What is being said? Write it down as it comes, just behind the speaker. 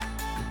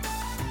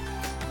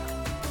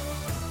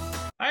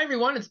Hi,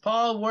 everyone. It's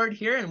Paul Ward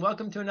here, and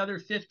welcome to another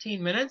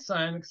 15 minutes.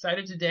 I'm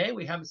excited today.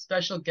 We have a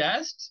special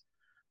guest,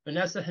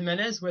 Vanessa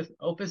Jimenez with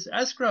Opus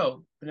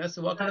Escrow.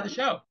 Vanessa, welcome to the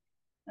Hello. show.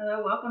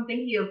 Hello, welcome.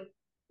 Thank you.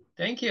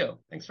 Thank you.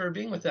 Thanks for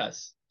being with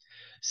us.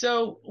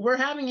 So we're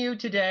having you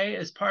today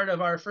as part of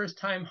our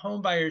first-time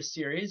homebuyers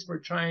series. We're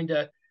trying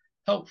to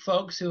help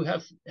folks who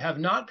have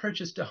not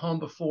purchased a home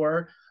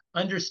before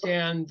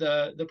understand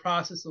the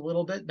process a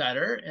little bit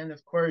better. And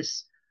of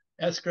course,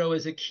 escrow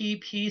is a key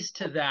piece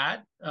to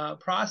that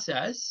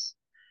process.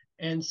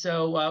 And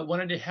so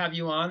wanted to have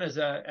you on as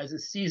a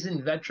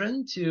seasoned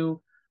veteran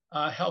to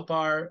help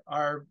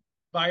our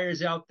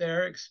buyers out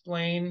there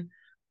explain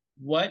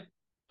what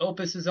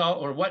Opus is all,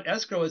 or what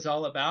escrow is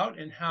all about,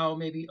 and how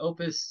maybe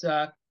Opus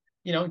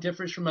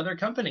differs from other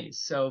companies.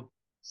 So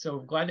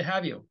glad to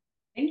have you.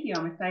 Thank you.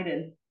 I'm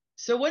excited.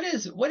 So what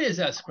is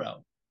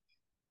escrow?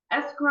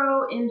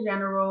 Escrow in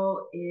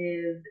general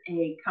is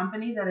a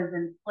company that is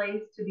in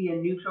place to be a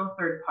neutral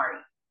third party.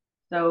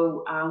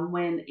 So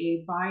when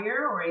a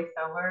buyer or a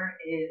seller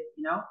is,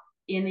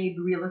 in a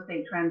real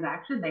estate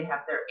transaction, they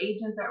have their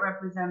agent that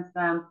represents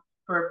them.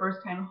 For a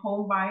first-time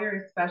home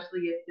buyer,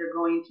 especially if they're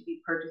going to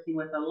be purchasing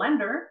with a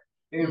lender,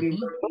 they're going to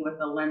be working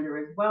with a lender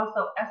as well.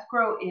 So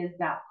escrow is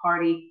that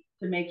party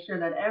to make sure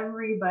that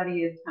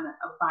everybody is kind of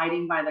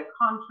abiding by the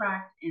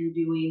contract and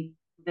doing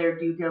their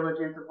due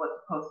diligence of what's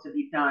supposed to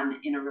be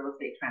done in a real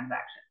estate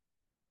transaction.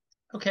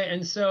 Okay,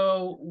 and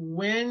so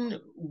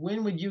when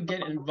would you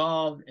get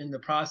involved in the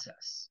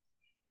process?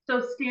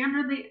 So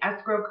standardly,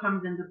 escrow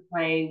comes into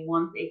play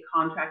once a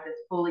contract is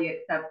fully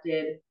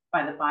accepted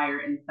by the buyer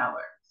and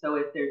seller. So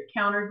if there's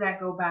counters that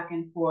go back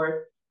and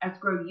forth,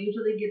 escrow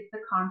usually gets the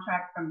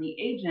contract from the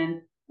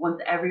agent once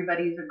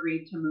everybody's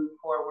agreed to move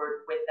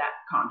forward with that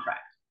contract.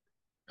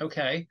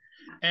 Okay,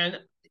 and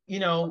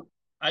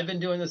I've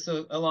been doing this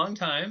a long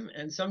time,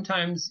 and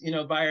sometimes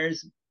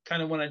buyers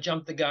kind of want to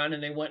jump the gun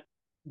and they want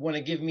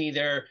to give me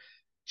their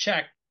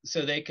check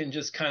so they can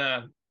just kind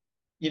of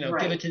give it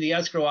Right. to the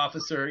escrow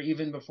officer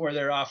even before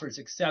their offer is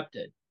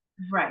accepted.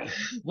 Right.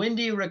 When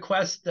do you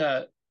request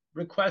the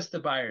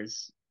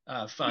buyer's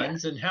Yeah.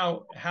 funds, and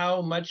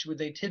how much would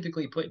they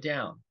typically put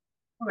down?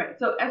 All right.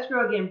 So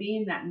escrow, again,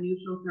 being that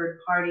neutral third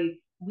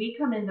party, we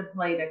come into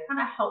play to kind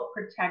of help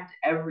protect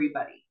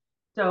everybody.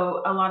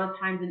 So a lot of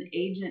times an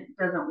agent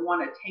doesn't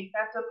want to take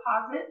that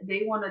deposit.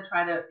 They want to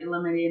try to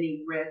eliminate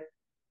any risk.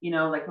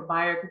 Like a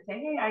buyer could say,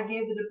 hey, I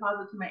gave the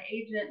deposit to my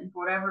agent and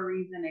for whatever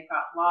reason it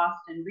got lost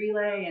in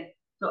relay. And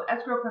so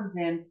escrow comes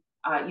in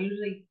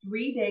usually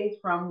 3 days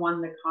from when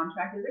the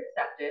contract is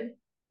accepted.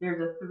 There's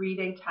a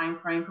 3-day time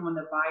frame from when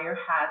the buyer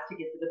has to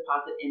get the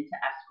deposit into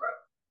escrow.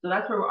 So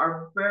that's where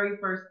our very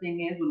first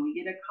thing is when we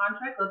get a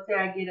contract. Let's say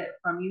I get it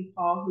from you,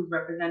 Paul, who's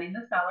representing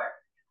the seller.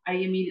 I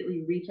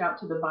immediately reach out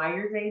to the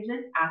buyer's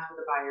agent, ask for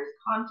the buyer's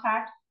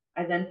contact.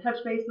 I then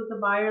touch base with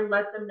the buyer,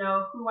 let them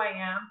know who I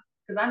am,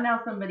 because I'm now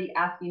somebody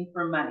asking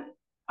for money.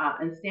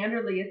 And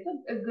standardly, it's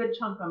a good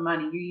chunk of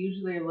money. You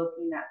usually are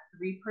looking at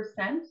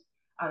 3%.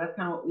 That's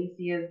kind of what we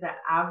see as the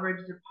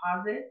average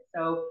deposit.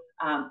 So,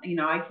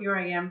 here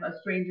I am, a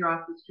stranger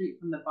off the street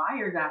from the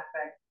buyer's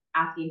aspect,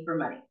 asking for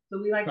money.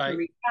 So we like to Right.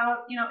 reach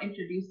out,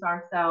 introduce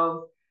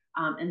ourselves,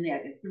 and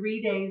then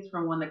 3 days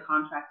from when the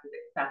contract is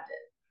accepted.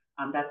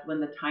 That's when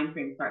the time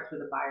frame starts for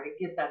the buyer to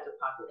get that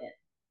deposit in.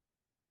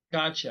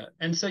 Gotcha.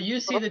 And so you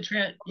see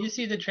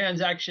the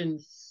transaction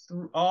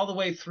all the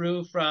way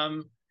through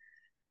from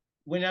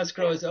when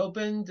escrow is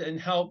opened and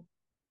help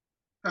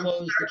From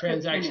close the start to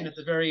transaction finish. at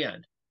the very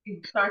end.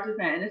 Start to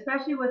finish, and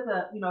especially with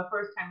a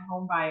first time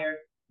home buyer,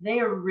 they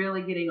are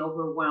really getting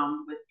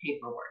overwhelmed with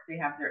paperwork. They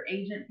have their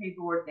agent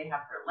paperwork, they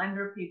have their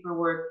lender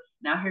paperwork.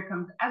 Now here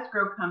comes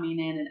escrow coming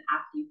in and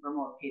asking for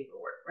more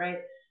paperwork, right?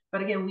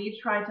 But again, we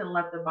try to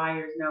let the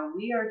buyers know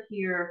we are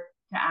here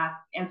to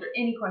answer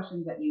any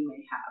questions that you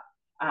may have.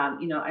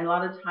 A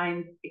lot of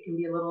times it can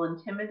be a little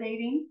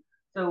intimidating.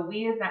 So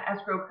we as that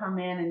escrow come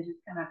in and just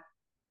kind of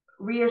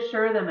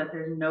reassure them that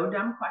there's no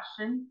dumb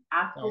question.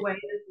 Ask Right. away.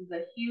 This is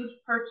a huge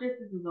purchase.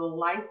 This is a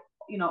life,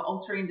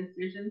 altering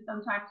decision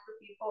sometimes for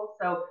people.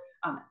 So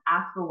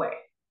ask away,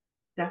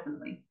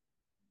 definitely.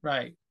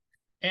 Right.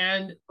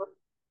 And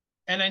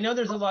I know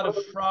there's a lot of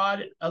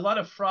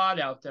fraud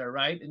out there,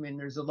 right? I mean,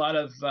 there's a lot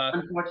of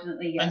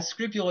Unfortunately, yes.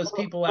 unscrupulous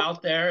people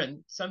out there,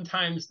 and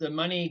sometimes the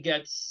money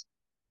gets,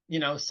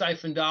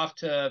 siphoned off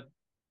to,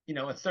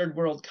 a third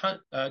world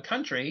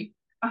country.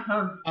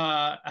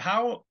 Uh-huh.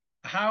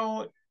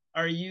 How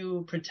are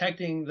you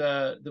protecting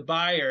the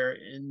buyer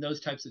in those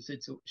types of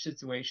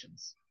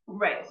situations?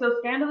 Right.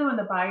 So standardly, when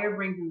the buyer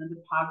brings in the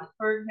deposit,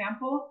 for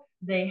example,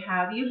 they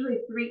have usually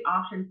three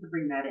options to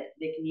bring that in.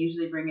 They can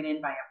usually bring it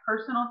in by a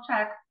personal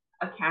check,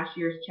 a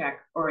cashier's check,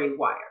 or a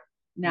wire.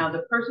 Now, Mm-hmm.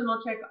 the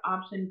personal check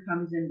option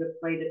comes into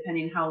play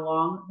depending how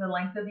long the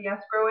length of the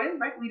escrow is,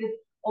 right? We just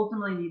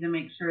ultimately need to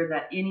make sure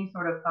that any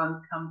sort of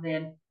funds comes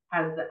in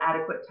has the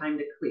adequate time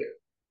to clear.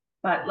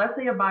 But let's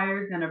say a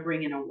buyer is going to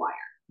bring in a wire.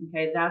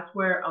 Okay, that's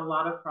where a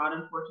lot of fraud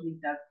unfortunately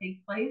does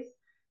take place.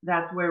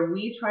 That's where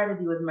we try to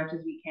do as much as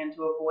we can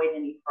to avoid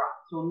any fraud.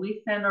 So when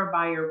we send our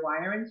buyer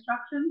wire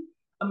instructions,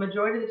 a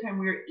majority of the time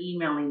we're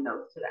emailing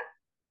those to them.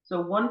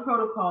 So one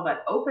protocol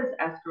that Opus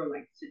Escrow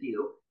likes to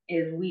do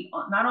is we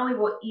not only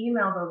will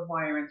email those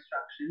wire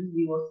instructions,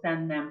 we will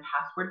send them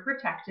password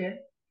protected.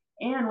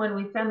 And when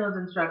we send those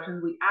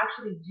instructions, we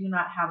actually do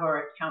not have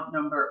our account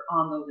number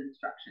on those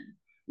instructions.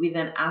 We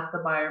then ask the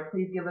buyer,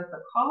 please give us a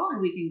call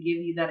and we can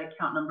give you that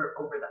account number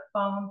over the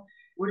phone.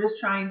 We're just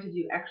trying to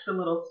do extra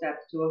little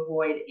steps to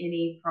avoid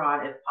any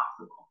fraud if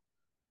possible.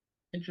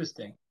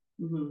 Interesting.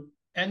 Mm-hmm.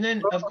 And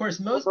then, of course,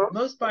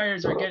 most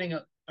buyers are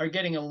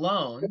getting a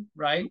loan,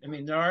 right? I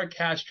mean, there are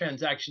cash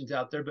transactions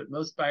out there, but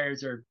most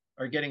buyers are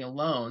getting a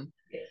loan.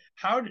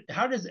 How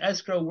does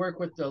escrow work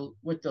with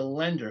the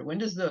lender? When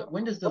does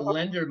the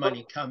lender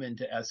money come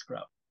into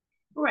escrow?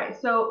 Right.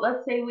 So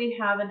let's say we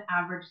have an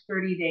average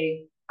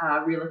 30-day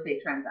real estate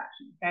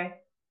transaction. Okay.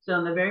 So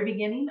in the very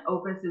beginning,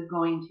 Opus is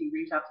going to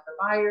reach out to the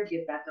buyer,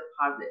 get that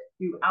deposit.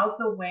 Throughout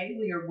the way,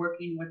 we are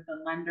working with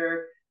the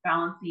lender,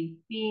 balancing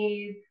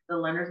fees. The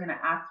lender is going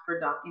to ask for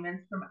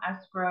documents from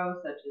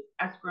escrow, such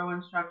as escrow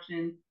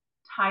instructions.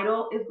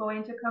 Title is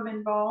going to come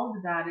involved.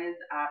 That is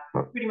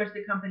pretty much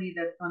the company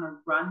that's going to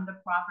run the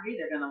property.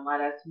 They're going to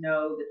let us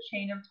know the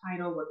chain of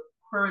title, what's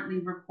currently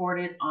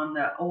recorded on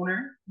the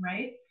owner,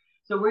 right?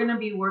 So we're going to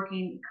be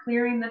working,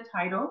 clearing the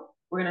title.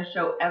 We're going to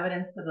show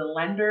evidence to the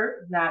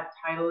lender that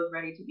title is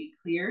ready to be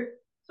cleared.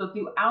 So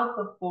throughout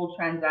the full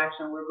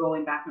transaction, we're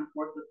going back and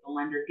forth with the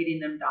lender,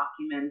 getting them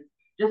documents,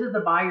 just as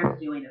the buyer's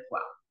doing as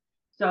well.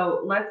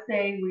 So let's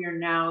say we are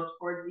now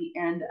towards the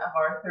end of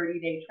our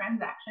 30-day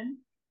transaction.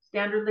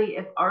 Standardly,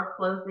 if our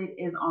close date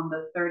is on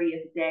the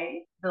 30th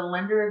day, the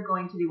lender is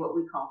going to do what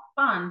we call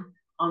fund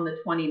on the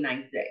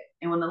 29th day.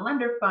 And when the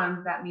lender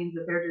funds, that means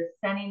that they're just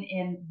sending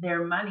in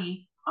their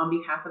money on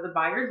behalf of the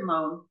buyer's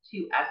loan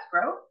to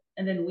escrow,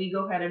 and then we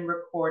go ahead and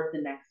record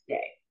the next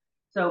day.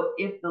 So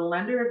if the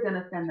lender is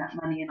going to send that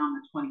money in on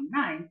the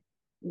 29th,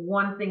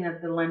 one thing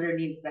that the lender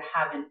needs to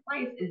have in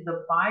place is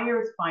the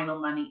buyer's final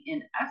money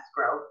in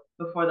escrow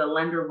before the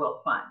lender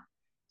will fund.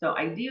 So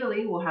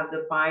ideally, we'll have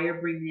the buyer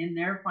bring in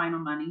their final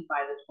money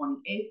by the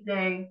 28th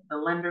day, the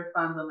lender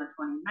funds on the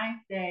 29th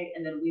day,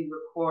 and then we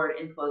record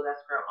and close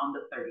escrow on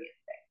the 30th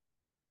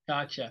day.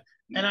 Gotcha.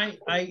 And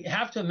I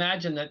have to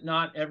imagine that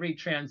not every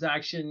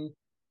transaction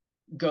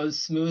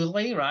goes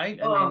smoothly, right?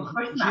 Oh, of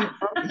course not.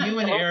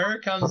 Human error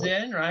comes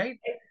in, right?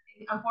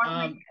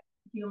 Unfortunately,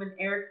 human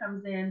error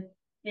comes in.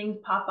 Things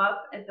pop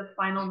up at the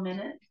final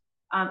minute.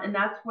 And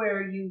that's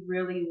where you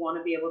really want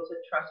to be able to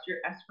trust your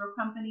escrow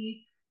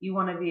company. You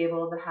want to be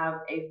able to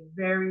have a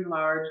very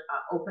large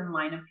open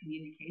line of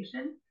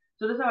communication.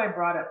 So this is how I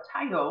brought up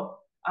title.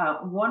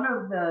 One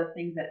of the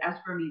things that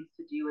escrow needs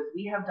to do is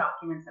we have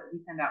documents that we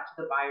send out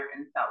to the buyer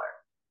and seller.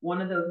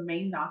 One of those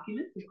main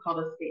documents is called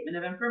a statement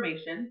of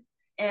information.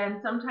 And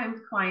sometimes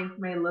clients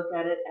may look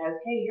at it as,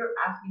 hey, you're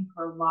asking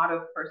for a lot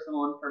of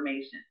personal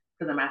information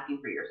because I'm asking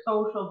for your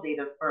social, date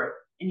of birth.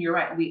 And you're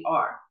right, we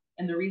are.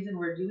 And the reason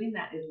we're doing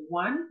that is,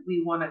 one,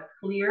 we want to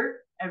clear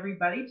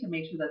everybody to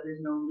make sure that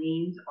there's no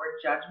liens or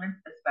judgments,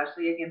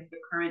 especially against the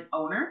current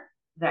owner,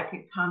 that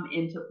could come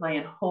into play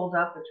and hold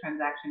up the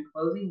transaction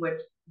closing, which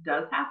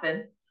does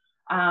happen.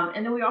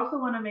 And then we also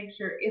want to make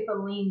sure if a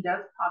lien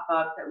does pop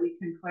up that we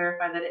can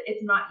clarify that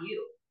it's not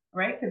you,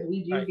 right? Because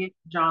we do get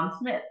John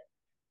Smith.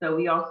 So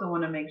we also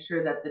want to make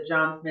sure that the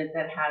John Smith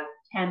that has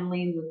 10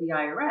 liens with the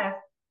IRS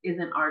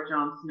isn't our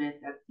John Smith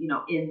that's,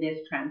 in this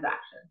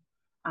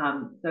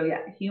transaction. So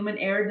yeah, human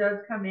error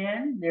does come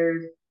in.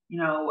 There's,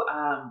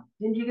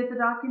 didn't you get the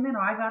document,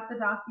 or I got the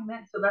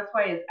document? So that's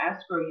why as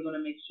escrow, you want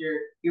to make sure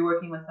you're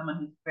working with someone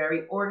who's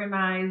very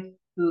organized,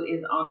 who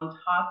is on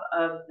top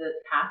of the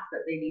tasks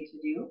that they need to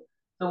do.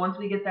 So once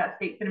we get that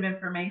statement of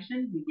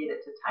information, we get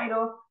it to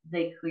title,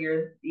 they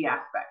clear the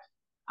aspect.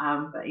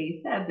 But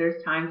you said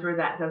there's times where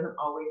that doesn't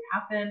always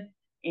happen,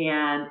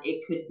 and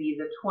it could be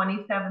the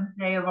 27th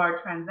day of our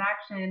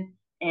transaction,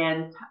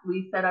 and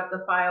we set up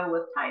the file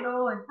with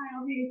title, and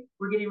title, hey,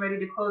 we're getting ready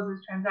to close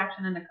this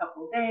transaction in a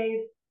couple of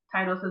days.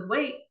 Title says,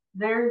 wait,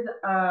 there's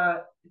a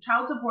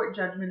child support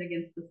judgment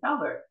against the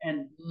seller,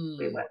 and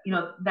wait, what?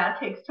 That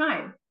takes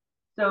time.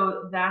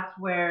 So that's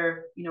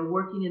where,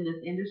 working in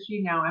this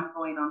industry now, I'm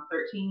going on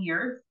 13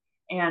 years,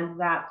 and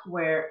that's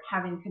where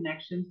having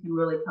connections can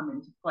really come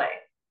into play.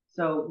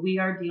 So we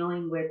are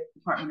dealing with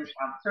Department of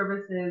Child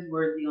Services,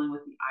 we're dealing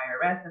with the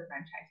IRS, the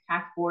Franchise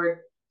Tax Board.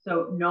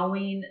 So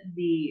knowing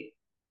the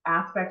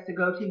aspects to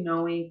go to,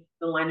 knowing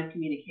the line of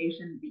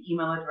communication, the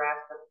email address,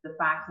 the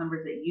fax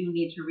numbers that you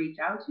need to reach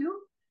out to,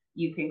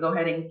 you can go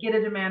ahead and get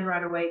a demand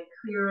right away,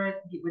 clear it,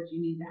 get what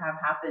you need to have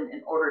happen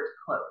in order to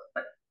close.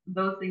 But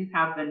those things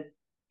happen,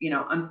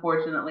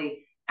 unfortunately,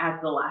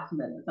 at the last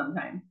minute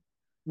sometimes.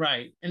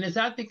 Right. And is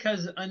that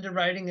because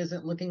underwriting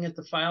isn't looking at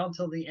the file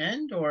until the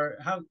end, or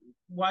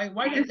why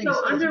do things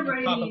pop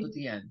up at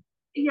the end?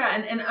 Yeah,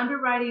 and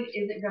underwriting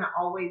isn't going to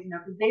always,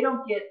 because they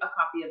don't get a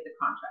copy of the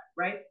contract,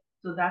 right?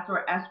 So that's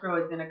where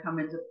escrow is going to come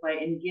into play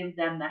and give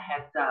them the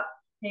heads up.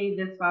 Hey,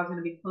 this file's going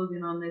to be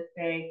closing on this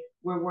day.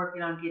 We're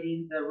working on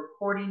getting the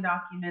recording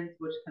documents,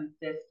 which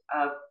consist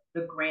of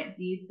the grant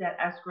deeds that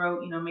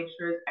escrow, make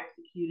sure is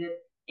executed.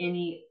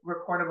 any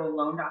recordable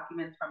loan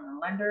documents from the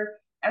lender.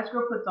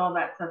 Escrow puts all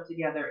that stuff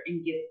together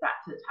and gets that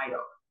to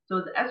title. So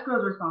it's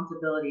escrow's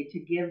responsibility to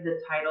give the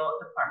title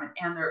department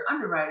and their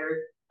underwriters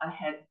a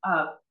heads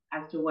up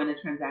as to when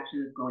a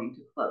transaction is going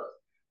to close.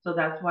 So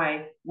that's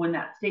why when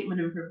that statement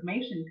of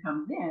information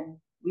comes in,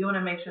 we want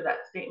to make sure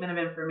that statement of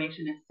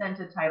information is sent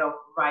to title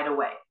right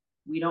away.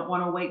 We don't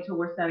want to wait till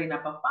we're setting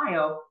up a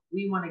file.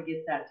 We want to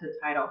get that to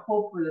title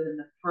hopefully within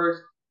the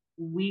first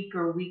week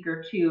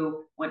or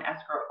two when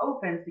escrow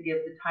opens, to give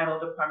the title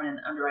department and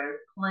underwriters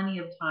plenty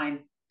of time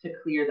to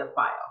clear the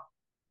file.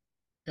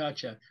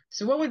 Gotcha.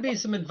 So what would be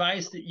some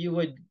advice that you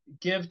would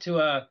give to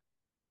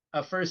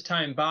a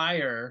first-time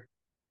buyer,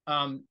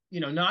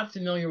 not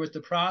familiar with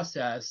the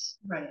process,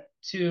 right,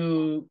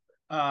 to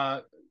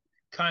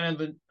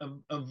kind of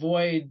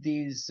avoid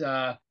these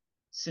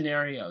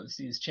scenarios,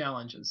 these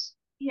challenges?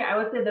 Yeah, I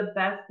would say the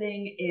best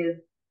thing is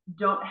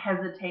don't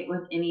hesitate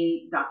with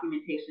any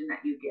documentation that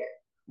you get,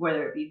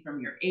 whether it be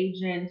from your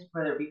agent,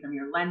 whether it be from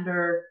your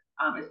lender,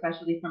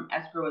 especially from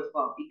escrow as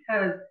well,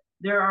 because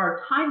there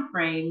are time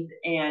frames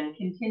and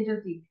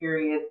contingency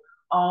periods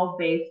all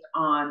based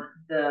on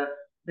the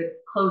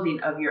closing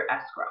of your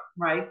escrow,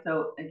 right?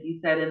 So, like you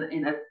said,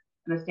 in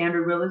a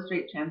standard real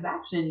estate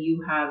transaction,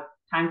 you have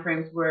time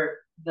frames where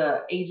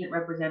the agent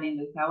representing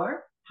the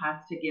seller has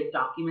to give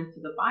documents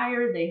to the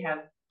buyer. They have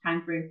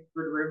time frames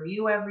for to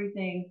review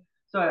everything.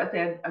 So I'd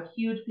say a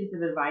huge piece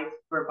of advice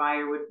for a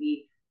buyer would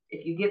be,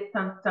 if you get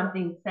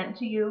something sent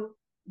to you,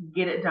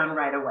 get it done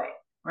right away,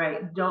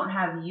 right? Don't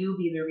have you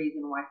be the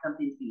reason why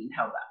something's being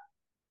held up.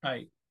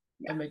 Right.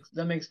 Yeah.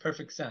 That makes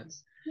perfect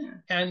sense. Yeah.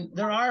 And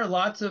there are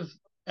lots of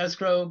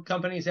escrow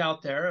companies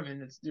out there. I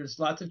mean, there's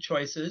lots of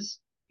choices.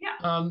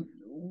 Yeah.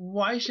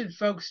 Why should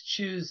folks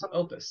choose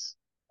Opus?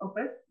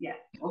 Opus, yes.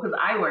 Well, because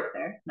I work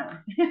there. No.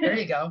 There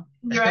you go.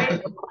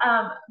 Right.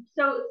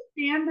 So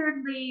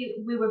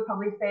standardly, we would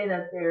probably say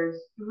that there's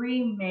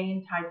three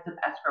main types of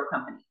escrow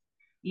companies.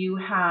 You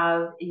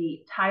have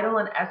a title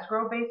and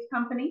escrow based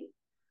company,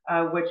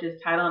 which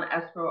is title and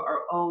escrow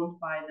are owned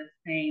by the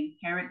same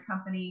parent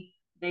company.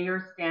 They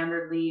are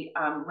standardly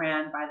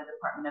ran by the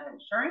Department of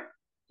Insurance.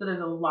 So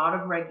there's a lot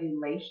of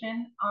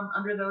regulation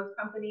under those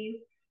companies.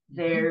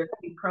 There's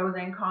pros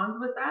and cons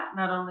with that.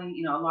 Not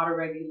only, a lot of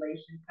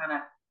regulation kind of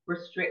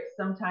restricts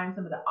sometimes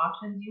some of the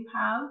options you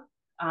have,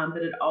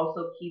 but it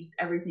also keeps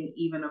everything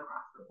even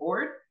across the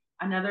board.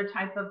 Another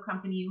type of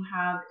company you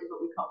have is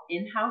what we call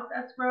in-house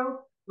escrow,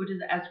 which is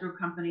an escrow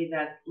company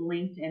that's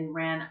linked and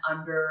ran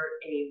under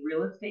a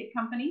real estate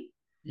company.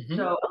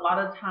 So a lot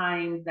of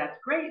times that's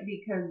great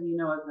because,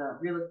 as a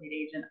real estate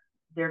agent,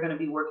 they're going to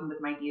be working with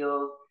my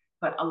deals.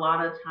 But a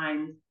lot of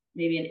times,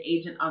 maybe an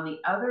agent on the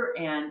other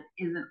end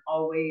isn't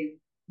always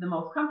the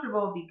most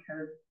comfortable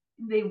because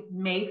they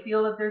may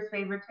feel that there's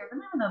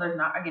favoritism. No, there's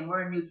not. Again,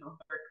 we're a neutral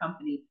third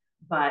company,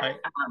 but right.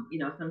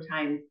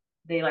 Sometimes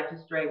they like to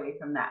stray away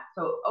from that.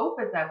 So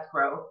Opus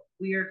Escrow,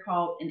 we are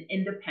called an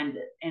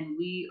independent, and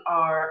we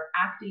are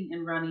acting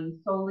and running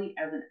solely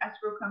as an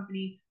escrow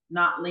company,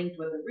 not linked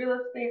with a real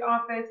estate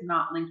office,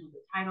 not linked with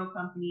a title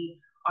company.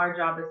 Our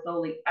job is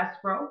solely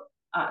escrow.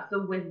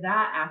 So with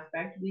that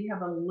aspect, we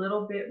have a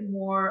little bit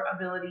more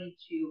ability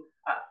to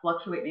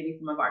fluctuate maybe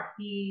some of our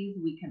fees.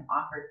 We can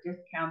offer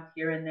discounts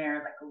here and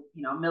there,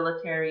 like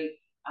military,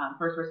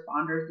 first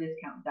responders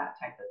discount, that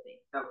type of thing.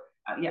 So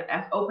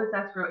as Opus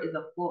Escrow is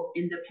a full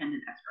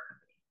independent escrow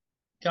company.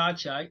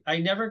 Gotcha. I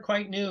never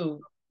quite knew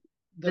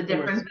that there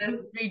were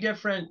three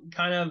different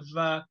kind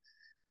of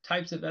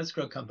types of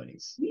escrow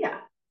companies. Yeah,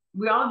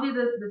 we all do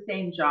the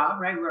same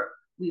job, right?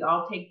 We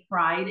all take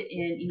pride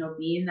in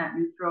being that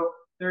neutral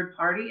third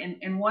party.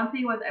 And one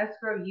thing with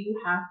escrow, you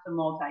have to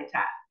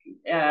multitask.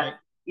 Right.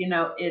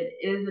 It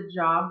is a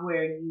job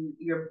where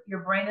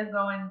your brain is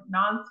going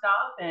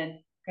nonstop, and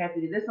okay, I have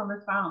to do this on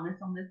this file and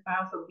this on this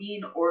file. So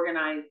being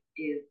organized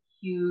is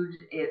huge.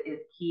 It is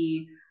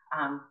key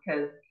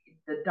because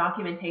the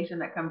documentation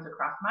that comes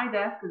across my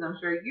desk, as I'm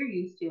sure you're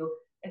used to,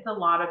 it's a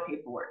lot of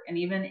paperwork. And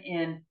even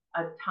in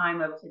a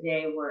time of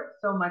today where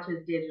so much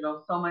is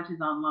digital, so much is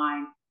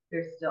online,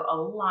 there's still a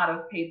lot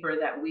of paper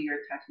that we are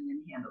touching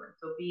and handling.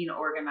 So being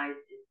organized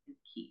is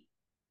key.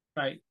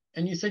 Right.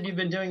 And you said you've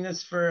been doing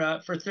this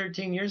for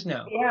 13 years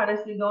now. Yeah,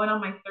 this is going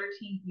on my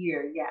 13th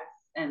year. Yes.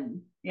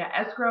 And yeah,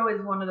 escrow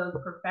is one of those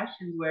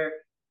professions where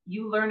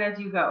you learn as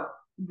you go.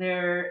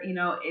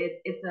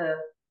 It's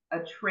a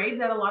trade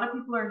that a lot of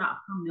people are not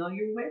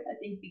familiar with. I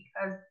think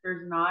because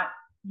there's not,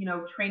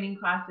 training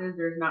classes,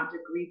 there's not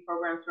degree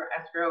programs for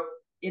escrow.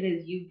 It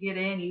is, you get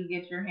in, you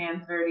get your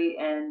hands dirty,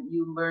 and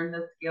you learn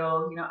the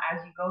skills,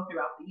 as you go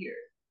throughout the years.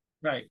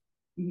 Right.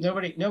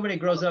 Nobody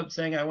grows up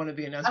saying, I want to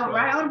be an escrow. Oh,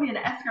 right. I want to be an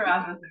escrow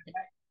officer.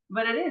 Right?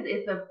 But it is.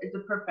 It's a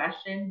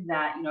profession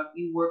that, if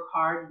you work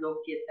hard,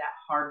 you'll get that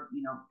hard,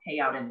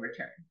 payout in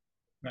return.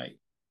 Right.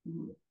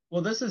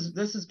 Well, this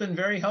has been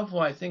very helpful.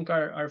 I think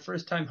our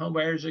first time home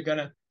buyers are going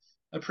to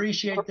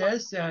appreciate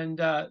this, and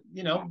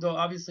they'll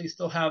obviously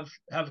still have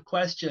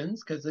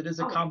questions because it is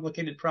a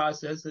complicated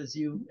process, as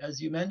you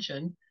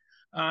mentioned.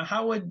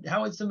 How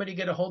would somebody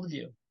get a hold of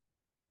you?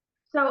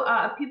 So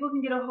people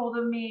can get a hold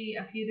of me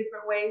a few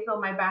different ways. On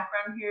my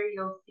background here,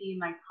 you'll see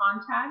my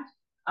contact.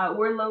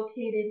 We're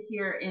located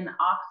here in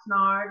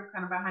Oxnard,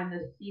 kind of behind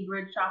the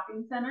Seabridge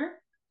Shopping Center.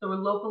 So we're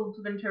local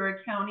to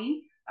Ventura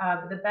County.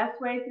 But the best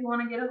way, if you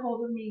want to get a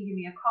hold of me, give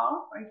me a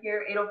call right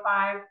here,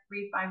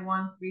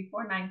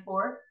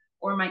 805-351-3494,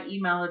 or my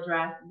email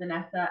address,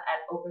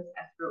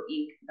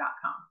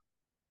 vanessa@opusescrowinc.com.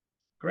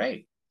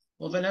 Great.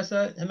 Well,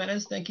 Vanessa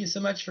Jimenez, thank you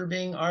so much for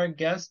being our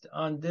guest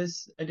on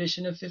this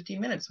edition of 15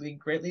 Minutes. We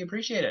greatly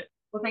appreciate it.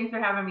 Well, thanks for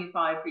having me,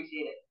 Paul. I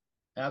appreciate it.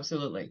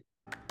 Absolutely.